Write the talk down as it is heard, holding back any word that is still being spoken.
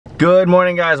Good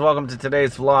morning, guys. Welcome to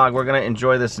today's vlog. We're gonna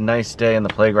enjoy this nice day in the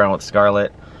playground with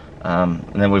Scarlett, and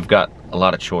then we've got a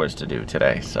lot of chores to do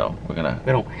today, so we're gonna...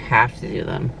 We don't have to do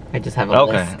them. I just have a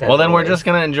list. Okay, well then we're just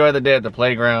gonna enjoy the day at the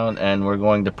playground, and we're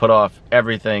going to put off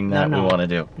everything that we want to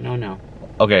do. No.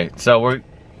 Okay, so we're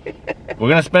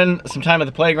gonna spend some time at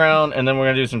the playground, and then we're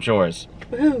gonna do some chores.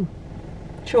 Woohoo!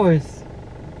 Chores.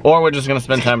 Or we're just gonna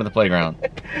spend time at the playground.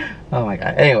 Oh my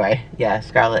god. Anyway, yeah,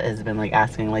 Scarlett has been like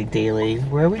asking like daily,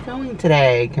 where are we going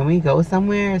today? Can we go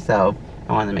somewhere? So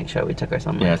I wanted to make sure we took her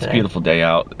somewhere. Yeah, it's a beautiful day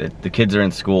out. The kids are in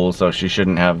school, so she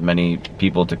shouldn't have many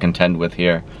people to contend with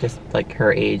here. Just like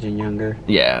her age and younger.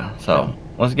 Yeah, so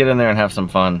let's get in there and have some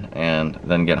fun, and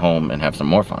then get home and have some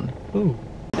more fun. Ooh.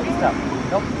 Take a step.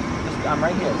 Nope. Just, I'm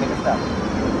right here. Take a step.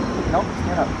 Nope.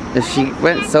 Stand up. She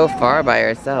went so far by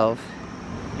herself.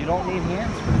 You don't need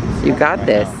hands for this. You got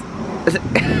this. You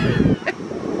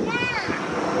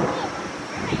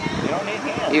don't need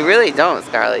hands. You really don't,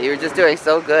 Scarlett. You were just doing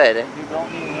so good. You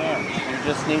don't need hands. You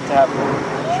just need to have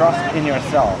trust in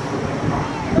yourself.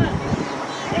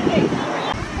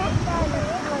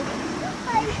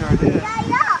 You sure did.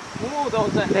 Oh,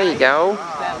 those are There you go.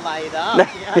 that light up.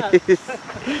 Nice. Yes.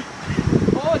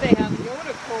 Oh, they have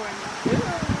unicorns too.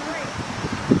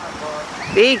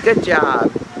 See, good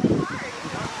job.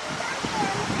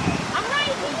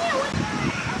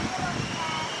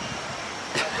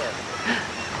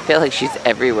 I feel like she's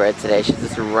everywhere today. She's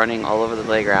just running all over the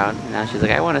playground. And now she's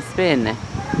like, I want to spin. A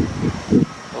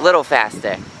little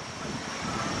faster.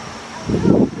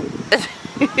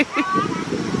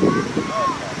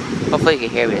 Hopefully you can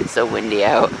hear me. It's so windy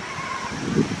out.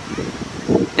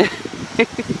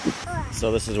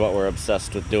 So this is what we're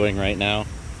obsessed with doing right now.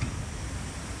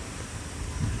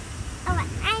 Oh,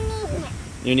 I need hands.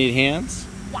 You need hands?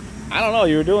 Yeah. I don't know.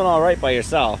 You were doing all right by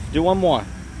yourself. Do one more.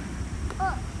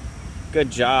 Oh. Good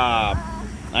job.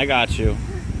 I got you.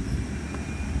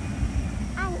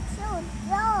 I'm so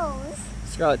those.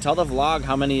 Scarlett, tell the vlog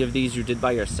how many of these you did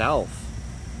by yourself.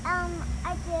 I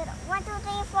did 1, 2,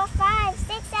 3, 4, 5,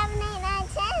 6, 7, 8, 9,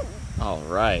 10. All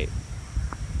right.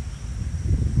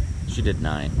 She did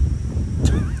 9.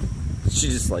 She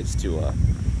just likes to,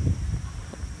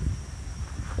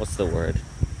 what's the word?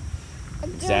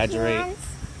 Exaggerate. Hands.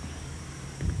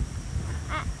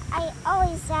 I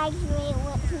always exaggerate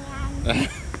with hands.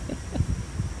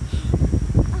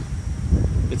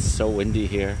 It's so windy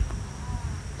here.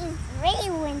 It's very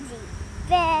windy.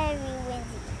 Very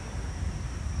windy.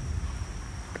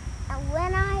 And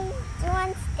when I do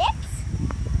on sticks,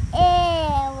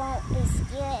 it won't be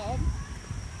scared.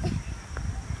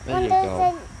 There you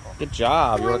go. Good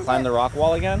job. You want to climb the rock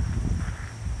wall again?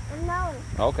 No.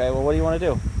 Okay, well what do you want to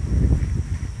do?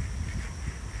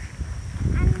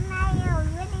 I made a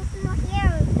really small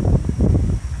hole.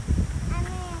 I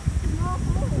made a small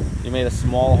hole. You made a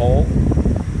small hole?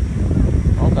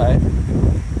 Okay.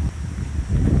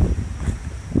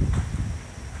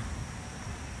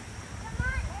 Come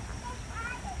on, let's get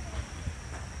started.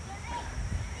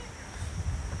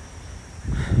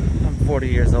 I'm 40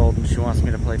 years old and she wants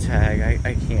me to play tag.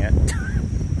 I can't.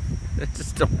 I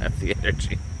just don't have the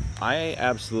energy. I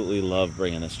absolutely love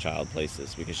bringing this child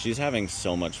places because she's having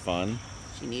so much fun.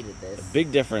 She needed this. A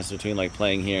big difference between like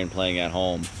playing here and playing at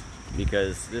home,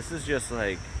 because this is just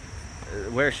like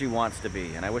where she wants to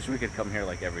be, and I wish we could come here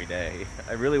like every day.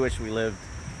 I really wish we lived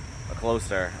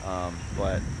closer,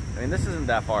 but I mean this isn't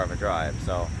that far of a drive,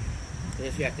 so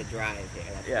If you have to drive here,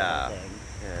 that's yeah, the thing.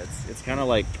 yeah, it's kind of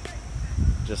like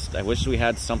just I wish we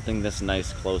had something this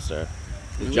nice closer.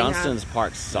 Johnston's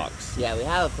Park sucks. Yeah, we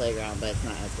have a playground, but it's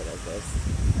not as good as this.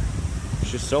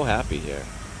 She's so happy here.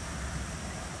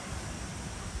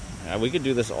 Yeah, we could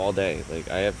do this all day.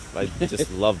 Like I just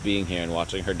love being here and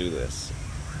watching her do this.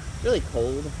 It's really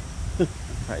cold.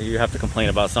 You have to complain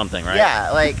about something, right? Yeah,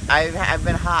 like I've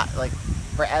been hot like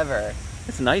forever.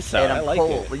 It's nice out. And I I'm like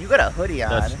cold. it. Well, you got a hoodie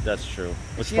on. That's true.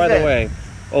 Which, She's by the a- way,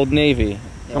 Old Navy.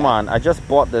 Yeah. Come on, I just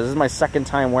bought this. This is my second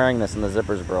time wearing this, and the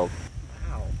zippers broke.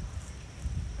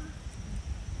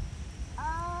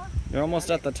 Wow. You're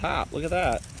almost at the top. Look at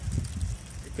that.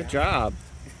 Good job.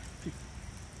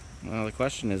 Well, the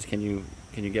question is, can you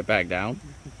get back down?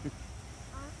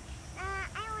 I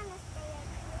want to stay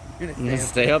up. You're You gonna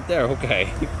stay up there?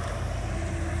 Okay.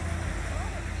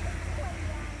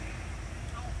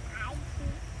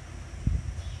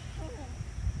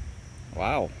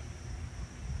 Wow.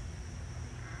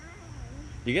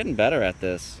 You're getting better at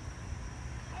this.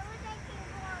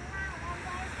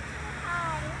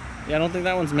 Yeah, I don't think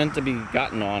that one's meant to be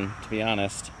gotten on, to be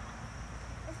honest.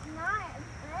 It's not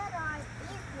good on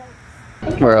these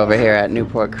ones. We're over here at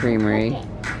Newport Creamery.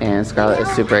 And Scarlett is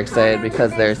super excited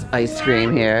because there's ice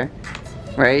cream here.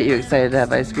 Right? You excited to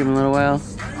have ice cream in a little while?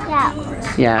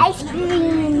 Yeah. Yeah. Ice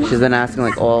cream. She's been asking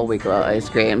like all week about ice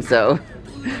cream, so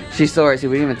she saw it. She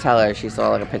wouldn't even tell her. She saw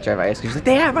like a picture of ice cream. She's like,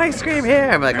 they have ice cream here.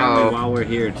 I'm like, oh. While we're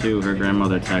here too, her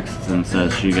grandmother texts and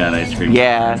says she got ice cream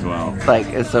Yeah. as well. Like,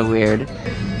 it's so weird.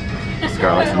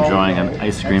 Scarlett's enjoying an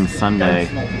ice cream sundae.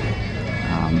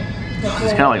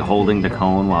 She's kind of like holding the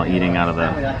cone while eating out of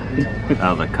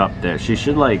the cup there. She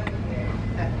should like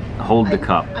hold the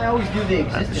cup.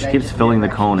 She keeps filling the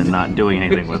cone and not doing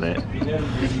anything with it.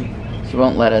 She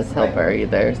won't let us help her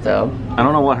either, so. I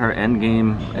don't know what her end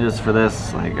game is for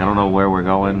this. Like, I don't know where we're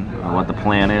going or what the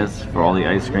plan is for all the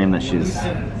ice cream that she's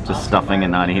just stuffing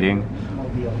and not eating.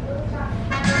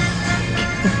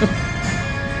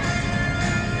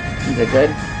 Is it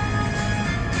good?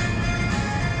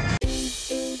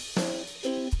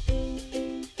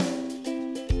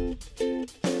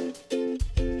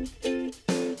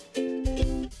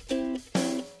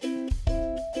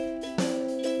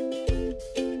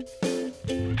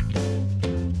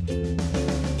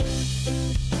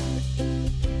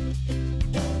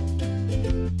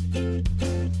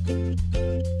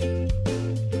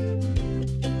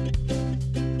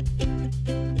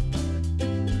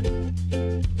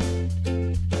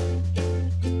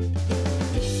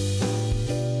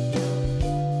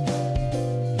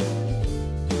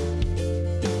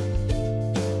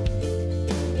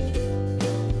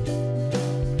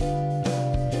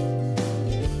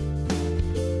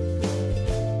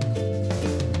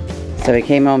 So we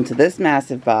came home to this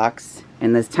massive box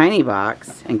and this tiny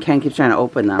box, and Ken keeps trying to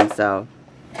open them, so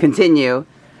continue.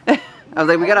 I was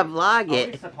like, we gotta vlog it.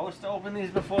 Are we supposed to open these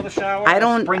before the shower? I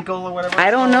don't, sprinkle or whatever.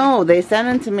 I don't know. They sent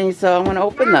them to me, so I'm gonna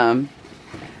open them.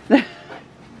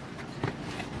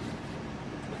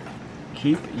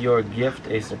 Keep your gift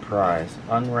a surprise.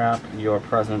 Unwrap your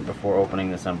present before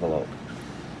opening this envelope.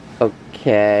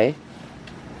 Okay.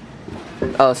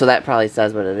 Oh, so that probably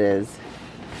says what it is.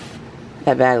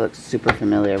 That bag looks super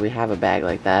familiar. We have a bag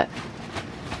like that.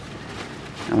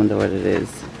 I wonder what it is.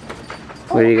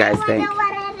 What do you guys think? I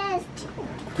wonder what it is too.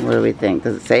 What do we think?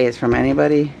 Does it say it's from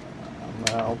anybody? I'm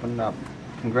gonna open it up.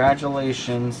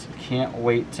 Congratulations. Can't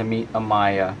wait to meet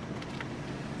Amaya.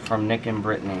 From Nick and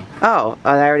Brittany. Oh,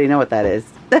 I already know what that is.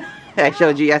 I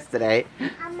showed you yesterday.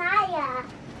 Amaya.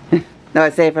 No,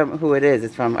 I say from who it is.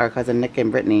 It's from our cousin Nick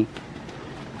and Brittany.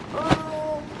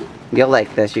 Oh. You'll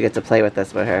like this. You get to play with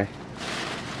this with her.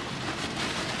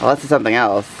 Well, this is something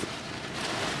else.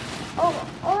 Oh,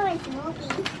 it's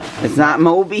Moby. It's not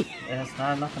Moby. It's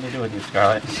not nothing to do with you,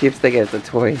 Scarlett. She keeps thinking it's a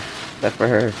toy. That's for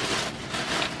her.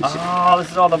 Oh,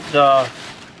 this is all the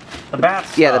bath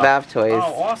stuff. Yeah, the bath toys.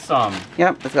 Oh, awesome.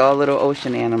 Yep, it's all little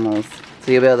ocean animals.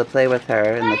 So you'll be able to play with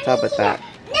her in the tub with that.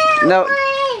 No,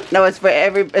 no, it's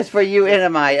for you and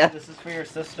Amaya. This is for your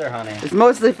sister, honey. It's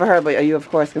mostly for her, but you of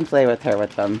course can play with her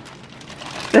with them.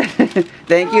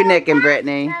 Thank you, Nick and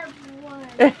Brittany.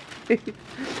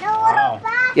 Wow.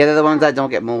 Yeah, they're the ones that don't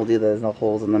get moldy. There's no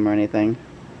holes in them or anything.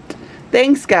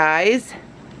 Thanks, guys.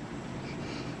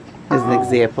 Here's an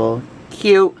example.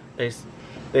 Cute.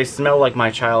 They smell like my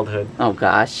childhood. Oh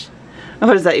gosh.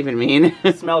 What does that even mean?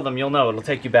 Smell them, you'll know. It'll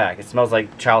take you back. It smells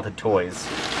like childhood toys.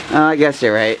 I guess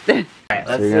you're right. Alright, let's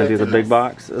So you're gonna do the big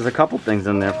box? There's a couple things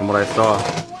in there from what I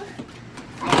saw.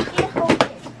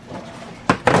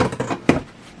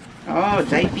 Oh,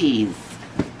 diapers.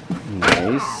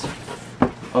 Nice.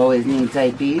 Always need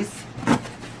diapers.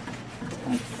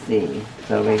 Let's see.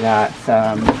 So we got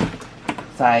some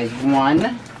size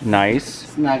 1 Nice.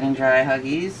 Snug and Dry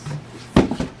Huggies.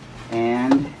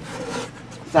 And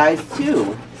size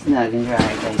 2 Snug and Dry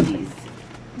diapers.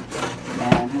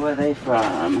 And who are they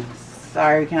from?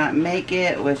 Sorry we cannot make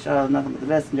it. Wish all nothing but the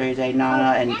best. Enjoy your day,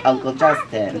 Nana and Uncle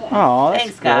Justin. Oh, that's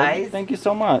Thanks, good. guys. Thank you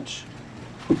so much.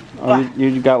 Oh,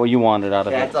 you got what you wanted out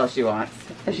of Yeah, it. that's all she wants.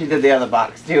 She did the other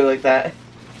box too, like that.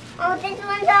 Oh, this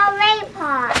one's already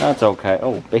popped. That's okay.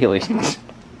 Oh, Bailey.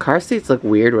 Car seats look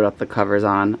weird without the covers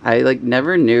on. I like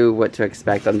never knew what to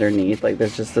expect underneath. Like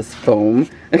there's just this foam.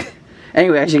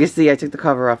 Anyway, as you can see, I took the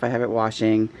cover off. I have it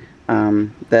washing.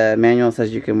 The manual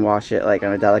says you can wash it like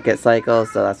on a delicate cycle,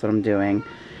 so that's what I'm doing.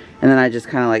 And then I just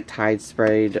kind of like Tide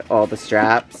sprayed all the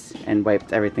straps and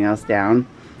wiped everything else down.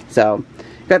 So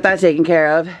got that taken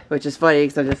care of, which is funny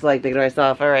because I'm just like thinking to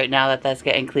myself, all right, now that that's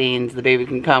getting cleaned, the baby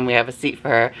can come, we have a seat for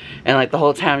her. And like the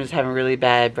whole time I'm just having really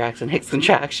bad Braxton Hicks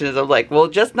contractions. I'm like, well,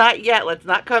 just not yet. Let's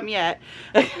not come yet.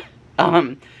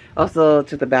 Also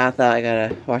took the bath out. I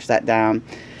gotta wash that down.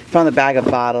 found a bag of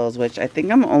bottles, which I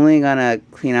think I'm only gonna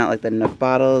clean out like the Nook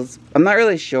bottles. I'm not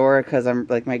really sure because I'm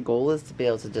like, my goal is to be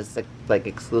able to just like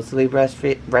exclusively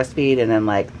breastfeed and then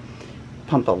like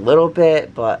pump a little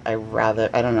bit, but I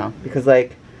don't know, because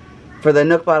like for the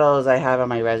Nook bottles I have on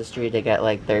my registry to get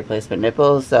like the replacement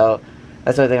nipples, so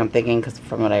that's the only thing I'm thinking, because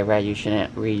from what I read you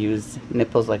shouldn't reuse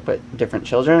nipples like with different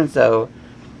children, so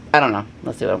I don't know.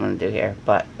 Let's see what I'm gonna do here,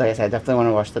 but like I said, I definitely want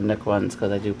to wash the Nook ones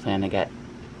because I do plan to get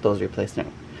those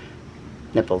replacement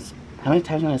nipples. How many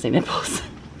times am I gonna say nipples?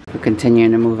 We're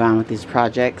continuing to move on with these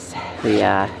projects.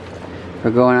 We're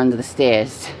going under the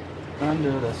stairs.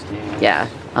 Under the stairs. Yeah.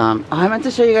 I meant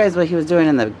to show you guys what he was doing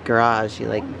in the garage. He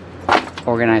like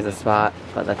organized a spot,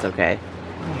 but that's okay.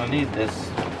 I'm gonna need this.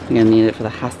 You're gonna need it for the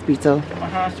hospital. My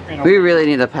hospital. We really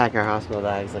need to pack our hospital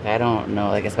bags. Like I don't know,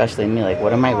 like especially me, like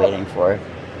what am I waiting for?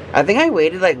 I think I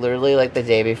waited like literally like the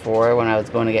day before when I was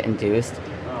going to get induced.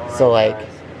 Right, so like guys.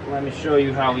 Let me show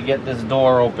you how we get this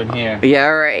door open here. yeah,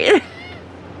 right.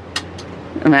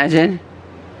 Imagine.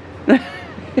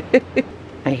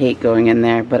 I hate going in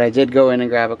there, but I did go in and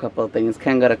grab a couple of things.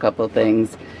 Ken got a couple of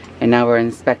things, and now we're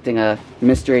inspecting a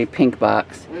mystery pink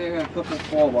box. We're gonna put this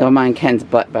full Don't mind Ken's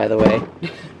butt, by the way.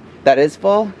 That is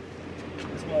full?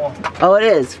 It's more. Oh, it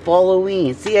is.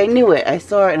 Halloween. See, I knew it. I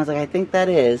saw it, and I was like, I think that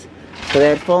is. So they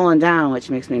had fallen down, which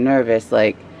makes me nervous.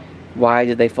 Like, why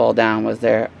did they fall down? Was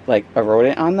there, like, a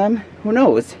rodent on them? Who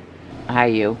knows? How are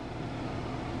you?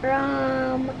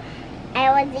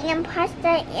 I was eating pasta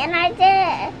and I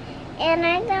did, and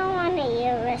I don't want to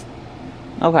eat it.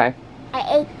 Okay.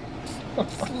 I ate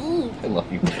cheese. I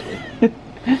love you, Billy.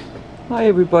 Hi,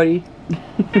 everybody.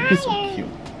 You're so cute.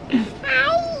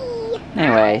 Hi.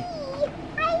 Anyway,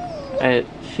 Hi.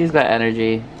 she's got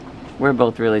energy. We're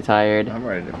both really tired. I'm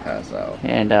ready to pass out.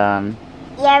 And,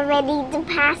 You're ready to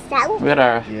pass out? we got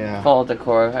our Yeah. fall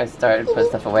decor. I started to put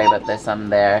stuff away, but there's some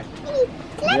there.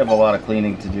 We have a lot of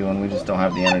cleaning to do, and we just don't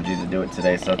have the energy to do it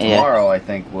today. So Yeah. tomorrow, I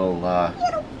think we'll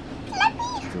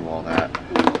do all that.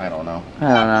 I don't know. I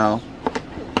don't know.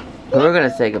 But we're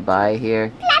gonna say goodbye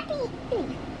here.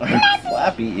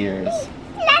 Flappy ears.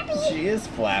 She is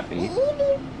flappy.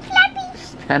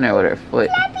 Pen her with her foot.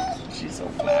 She's so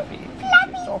flappy.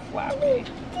 She's so flappy.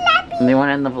 And they want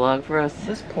to end the vlog for us?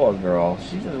 This poor girl,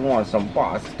 she just wants some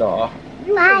pasta. Bye,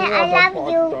 I love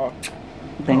you.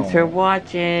 Thanks for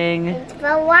watching. Thanks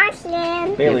for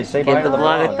watching. Bailey, say Give bye the to the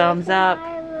vlog a vlog. thumbs up.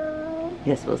 Tomorrow.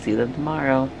 Yes, we'll see them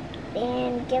tomorrow.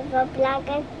 And give a vlog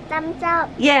a thumbs up.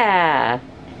 Yeah.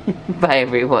 Bye,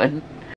 everyone.